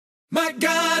My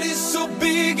God is so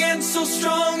big and so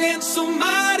strong and so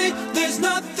mighty. There's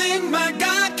nothing my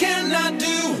God cannot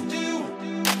do.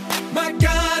 My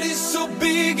God is so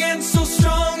big and so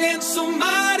strong and so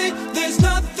mighty. There's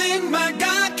nothing my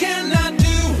God cannot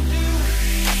do.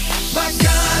 My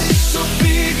God is so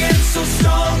big and so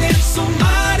strong and so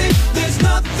mighty. There's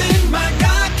nothing my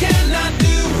God cannot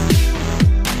do.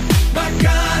 My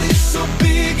God is so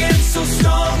big and so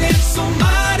strong and so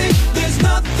mighty. There's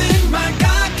nothing my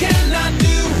God cannot do.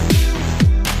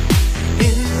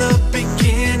 In the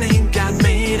beginning, God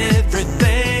made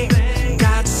everything.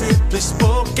 God simply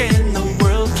spoke and the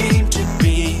world came to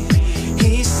be.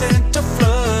 He sent a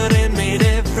flood and made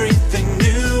everything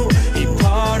new. He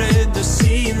parted the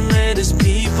sea and let his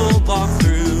people walk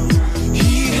through.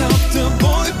 He helped a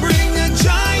boy bring a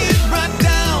giant right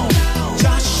down.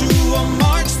 Joshua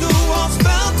marched, the walls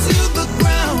fell to the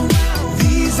ground.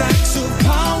 These acts of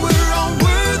power are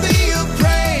worthy of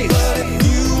praise. But if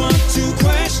you want to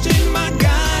question my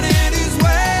God and his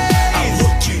ways, I'll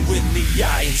look you in the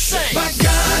eye and say, my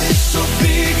God is so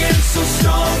big and so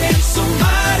strong and so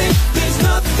mighty. There's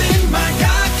nothing my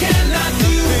God cannot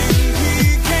do.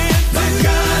 My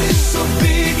God is so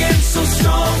big and so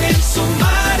strong and so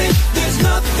mighty. There's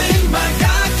nothing my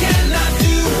God cannot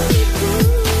do.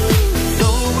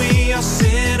 Though we are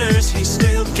sinners, he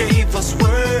still gave us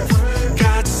worth.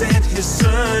 God sent his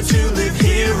son to live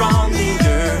here on the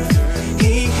earth.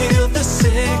 He healed the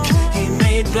sick, he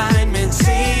made blind men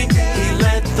see. He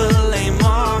let the lame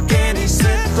walk and he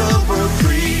set the world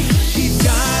free. He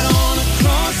died on a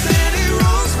cross and he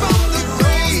rose from the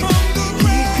grave.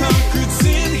 He conquered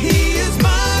sin, he is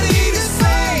mighty to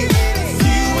save.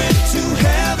 He went to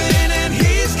heaven and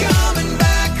he's coming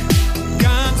back.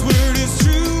 God's word is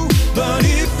true, but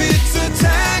if it's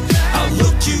attacked, I'll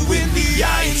look you in the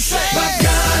eye and say, my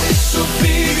God is so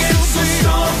big and so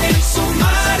strong and so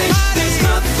mighty. There's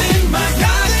nothing my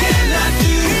God cannot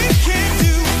do.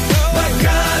 My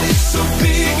God is so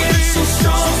big and so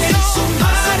strong and so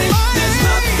mighty. There's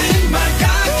nothing my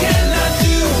God cannot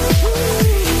do.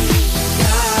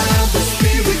 God the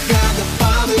Spirit, God the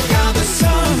Father, God the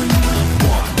Son.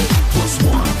 1 plus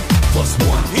 1 plus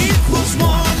 1 equals 1.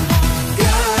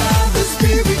 God the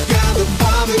Spirit, God the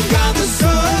Father, God the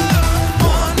Son.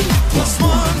 1 plus 1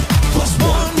 plus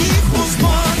 1 equals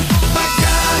 1. My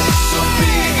God is so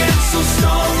big and so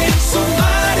strong and so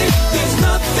mighty. There's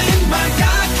nothing my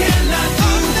God cannot do.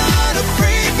 I'm not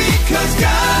afraid because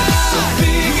God is so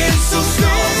big and so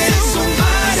strong and so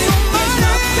mighty. There's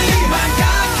nothing my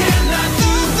God cannot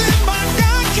do. My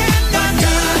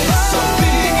God is so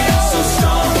big and so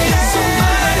strong and so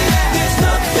mighty. There's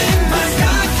nothing my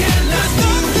God cannot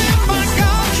do.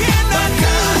 My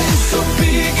God is so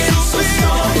big and so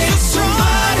strong and so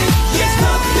mighty. There's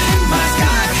nothing my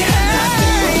God cannot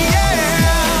do.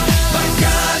 My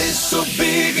God is so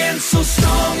big and so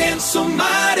strong and so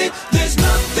mighty.